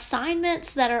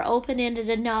assignments that are open-ended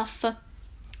enough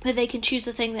that they can choose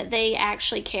a thing that they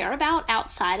actually care about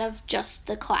outside of just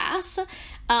the class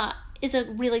is a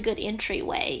really good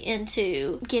entryway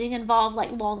into getting involved like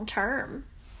long term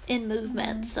in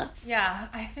movements. Yeah,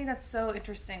 I think that's so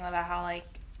interesting about how like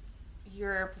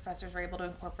your professors were able to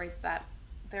incorporate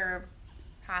their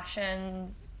passion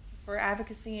for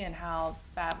advocacy and how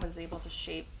that was able to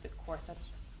shape the course.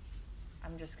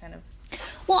 I'm just kind of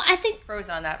I think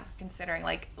frozen on that, considering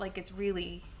like it's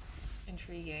really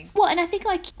intriguing. Well, and I think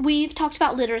like we've talked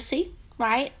about literacy,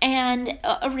 right? And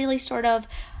a really sort of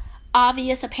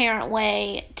obvious, apparent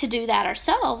way to do that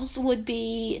ourselves would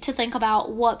be to think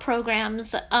about what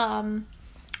programs,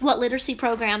 what literacy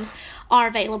programs are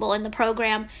available in the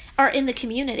program or in the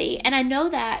community. And I know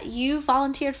that you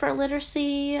volunteered for a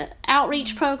literacy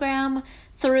outreach program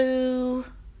through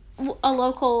a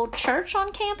local church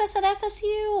on campus at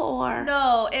FSU, or?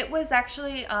 No, it was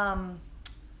actually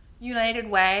United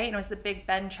Way, and it was the Big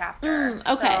Bend chapter.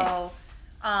 Okay. So,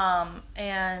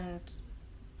 and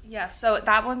yeah, so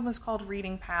that one was called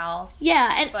Reading Pals.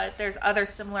 Yeah, but there's other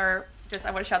similar. Just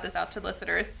I want to shout this out to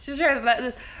listeners to share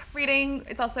that reading.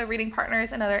 It's also Reading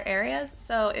Partners in other areas.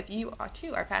 So if you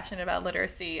too are passionate about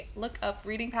literacy, look up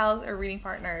Reading Pals or Reading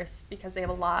Partners because they have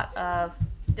a lot of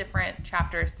different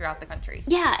chapters throughout the country.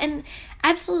 Yeah, and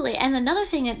absolutely. And another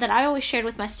thing that I always shared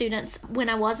with my students when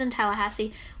I was in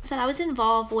Tallahassee was that I was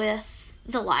involved with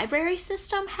the library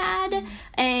system had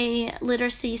a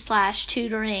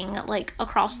literacy/tutoring like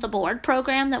across the board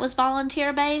program that was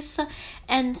volunteer based.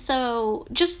 And so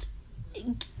just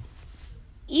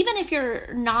even if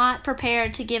you're not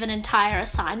prepared to give an entire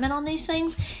assignment on these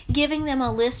things, giving them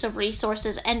a list of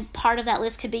resources, and part of that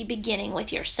list could be beginning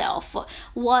with yourself.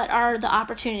 What are the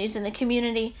opportunities in the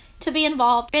community to be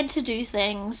involved and to do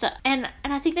things? And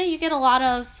I think that you get a lot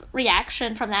of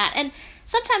reaction from that. And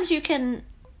sometimes you can,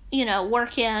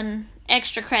 work in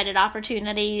extra credit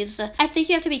opportunities. I think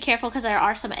you have to be careful because there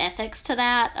are some ethics to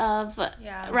that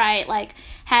right? Like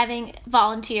having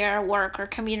volunteer work or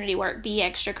community work be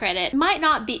extra credit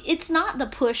it's not the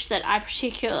push that I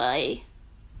particularly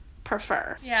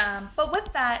prefer. Yeah, but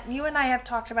with that, you and I have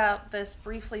talked about this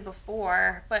briefly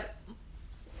before, but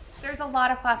there's a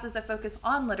lot of classes that focus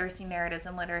on literacy narratives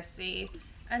and literacy,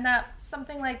 and that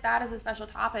something like that as a special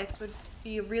topics would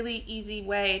be a really easy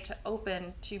way to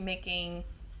open to making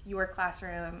your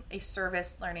classroom a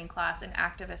service learning class, an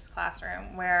activist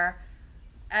classroom, where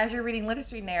as you're reading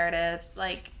literacy narratives,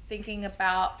 like thinking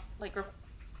about like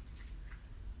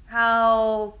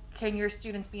how can your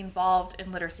students be involved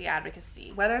in literacy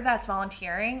advocacy, whether that's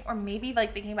volunteering or maybe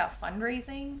like thinking about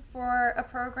fundraising for a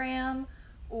program,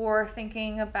 or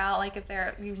thinking about like if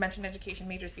you've mentioned education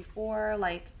majors before,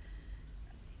 like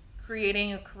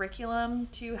creating a curriculum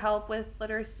to help with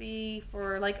literacy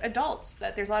for like adults.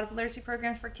 That there's a lot of literacy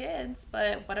programs for kids,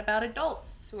 but what about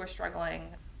adults who are struggling?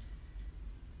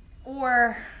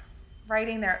 Or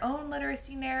writing their own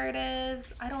literacy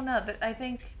narratives. I don't know. I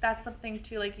think that's something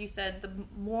too, like you said, the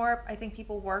more I think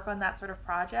people work on that sort of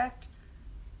project,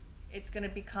 it's going to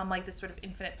become like this sort of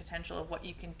infinite potential of what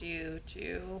you can do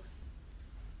to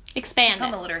expand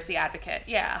become a literacy advocate.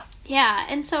 Yeah. Yeah,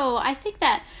 and so I think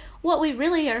that what we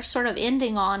really are sort of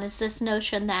ending on is this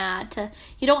notion that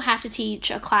you don't have to teach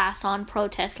a class on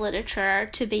protest literature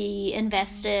to be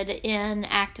invested in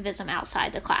activism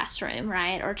outside the classroom,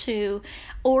 right? Or to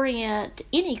orient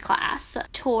any class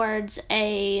towards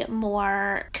a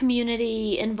more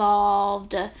community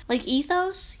involved, like,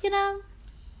 ethos, you know?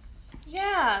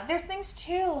 Yeah, there's things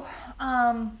too.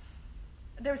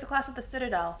 There was a class at the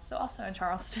Citadel, so also in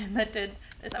Charleston, that did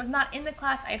this. I was not in the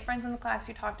class. I had friends in the class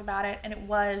who talked about it, and it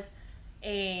was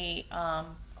a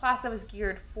class that was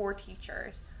geared for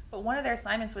teachers. But one of their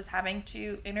assignments was having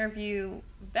to interview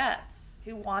vets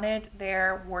who wanted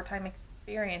their wartime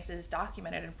experiences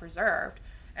documented and preserved.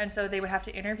 And so they would have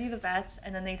to interview the vets,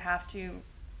 and then they'd have to,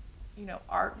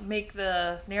 make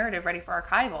the narrative ready for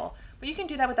archival. But you can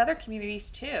do that with other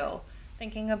communities too.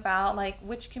 Thinking about like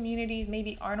which communities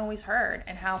maybe aren't always heard,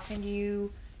 and how can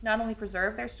you not only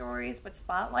preserve their stories but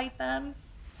spotlight them.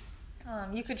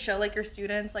 You could show like your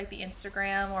students like the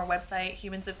Instagram or website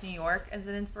Humans of New York as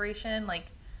an inspiration.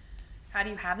 Like, how do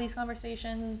you have these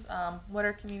conversations? What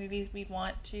are communities we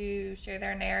want to share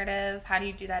their narrative? How do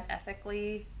you do that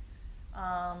ethically?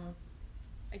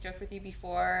 I joked with you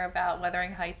before about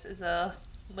Wuthering Heights is a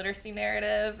literacy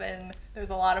narrative, and there's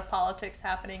a lot of politics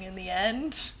happening in the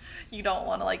end. You don't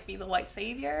want to like be the white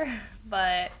savior,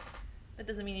 but that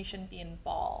doesn't mean you shouldn't be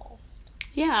involved.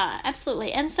 Yeah,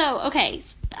 absolutely. And so, okay,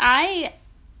 I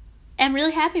am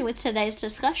really happy with today's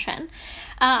discussion.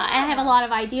 I have a lot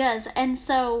of ideas, and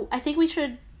so I think we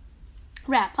should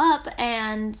wrap up.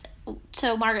 And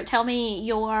so, Margaret, tell me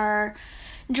your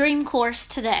dream course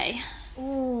today.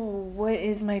 Ooh, what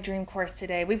is my dream course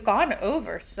today? We've gone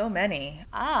over so many.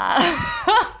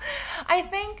 I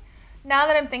think now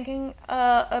that I'm thinking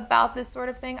about this sort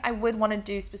of thing, I would want to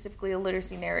do specifically a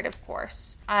literacy narrative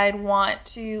course. I'd want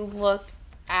to look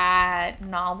at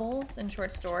novels and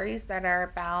short stories that are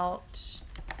about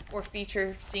or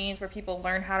feature scenes where people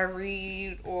learn how to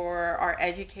read or are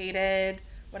educated,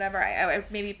 whatever. I would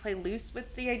maybe play loose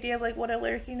with the idea of like what a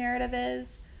literacy narrative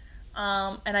is.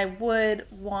 And I would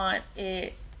want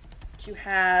it to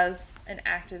have an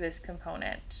activist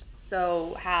component.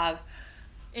 So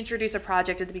introduce a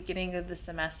project at the beginning of the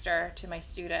semester to my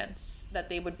students that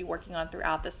they would be working on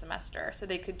throughout the semester. So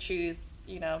they could choose,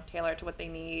 tailor it to what they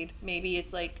need. Maybe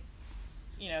it's like,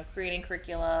 creating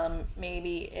curriculum.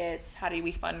 Maybe it's how do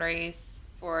we fundraise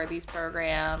for these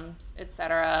programs,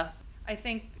 etc. I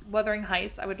think Wuthering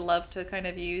Heights, I would love to kind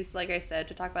of use, like I said,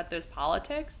 to talk about those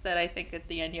politics that I think at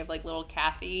the end you have like little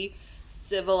Kathy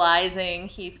civilizing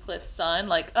Heathcliff's son.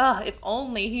 Like, if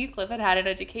only Heathcliff had had an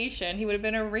education, he would have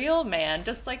been a real man,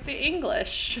 just like the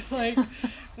English. Like,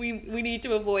 we need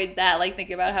to avoid that. Like,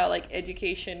 think about how like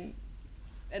education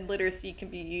and literacy can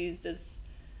be used as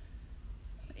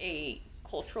a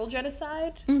cultural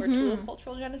genocide or tool of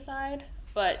cultural genocide.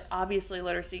 But obviously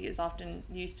literacy is often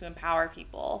used to empower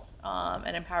people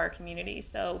and empower communities.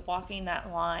 So walking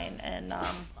that line. And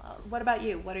what about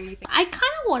you? What are you thinking? I kind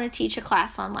of want to teach a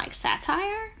class on like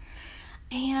satire,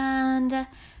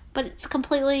 but it's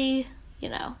completely,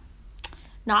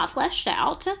 not fleshed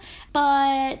out.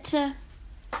 But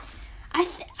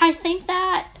I think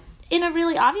that in a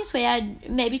really obvious way, I'd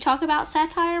maybe talk about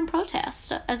satire and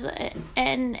protest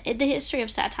and the history of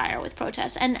satire with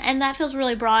protest. And that feels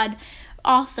really broad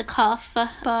off the cuff,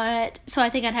 but so I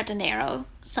think I'd have to narrow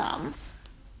some.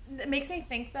 It makes me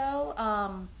think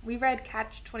though, we read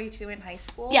Catch-22 in high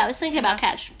school. Yeah, I was thinking about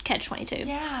Catch-22.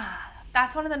 Yeah,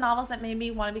 that's one of the novels that made me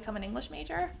want to become an English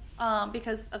major,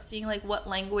 because of seeing like what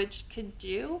language could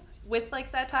do with like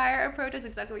satire and protest,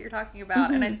 exactly what you're talking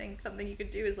about. And I think something you could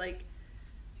do is like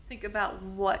think about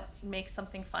what makes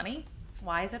something funny.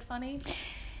 Why is it funny?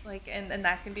 Like, and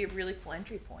that can be a really cool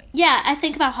entry point. Yeah, I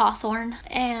think about Hawthorne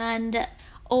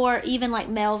or even like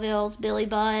Melville's Billy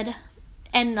Budd,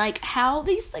 and like how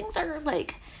these things are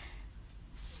like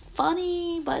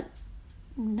funny but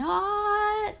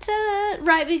not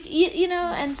right,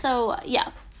 and so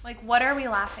yeah. Like, what are we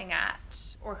laughing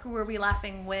at, or who are we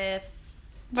laughing with,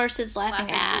 versus laughing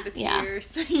at through the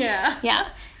tears. Yeah.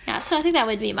 Yeah. So I think that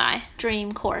would be my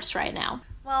dream course right now.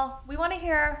 Well, we want to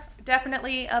hear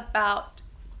definitely about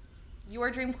your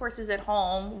dream courses at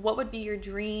home. What would be your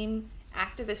dream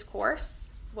activist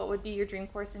course? What would be your dream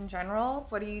course in general?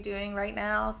 What are you doing right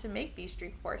now to make these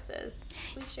dream courses?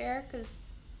 Please share,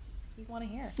 because we want to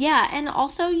hear. Yeah, and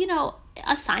also,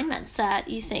 assignments that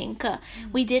you think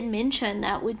we didn't mention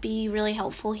that would be really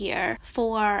helpful here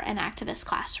for an activist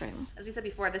classroom. As we said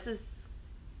before, this is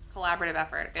collaborative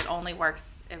effort. It only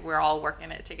works if we're all working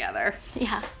it together.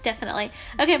 Yeah, definitely.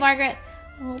 Okay, Margaret,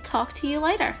 we'll talk to you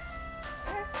later.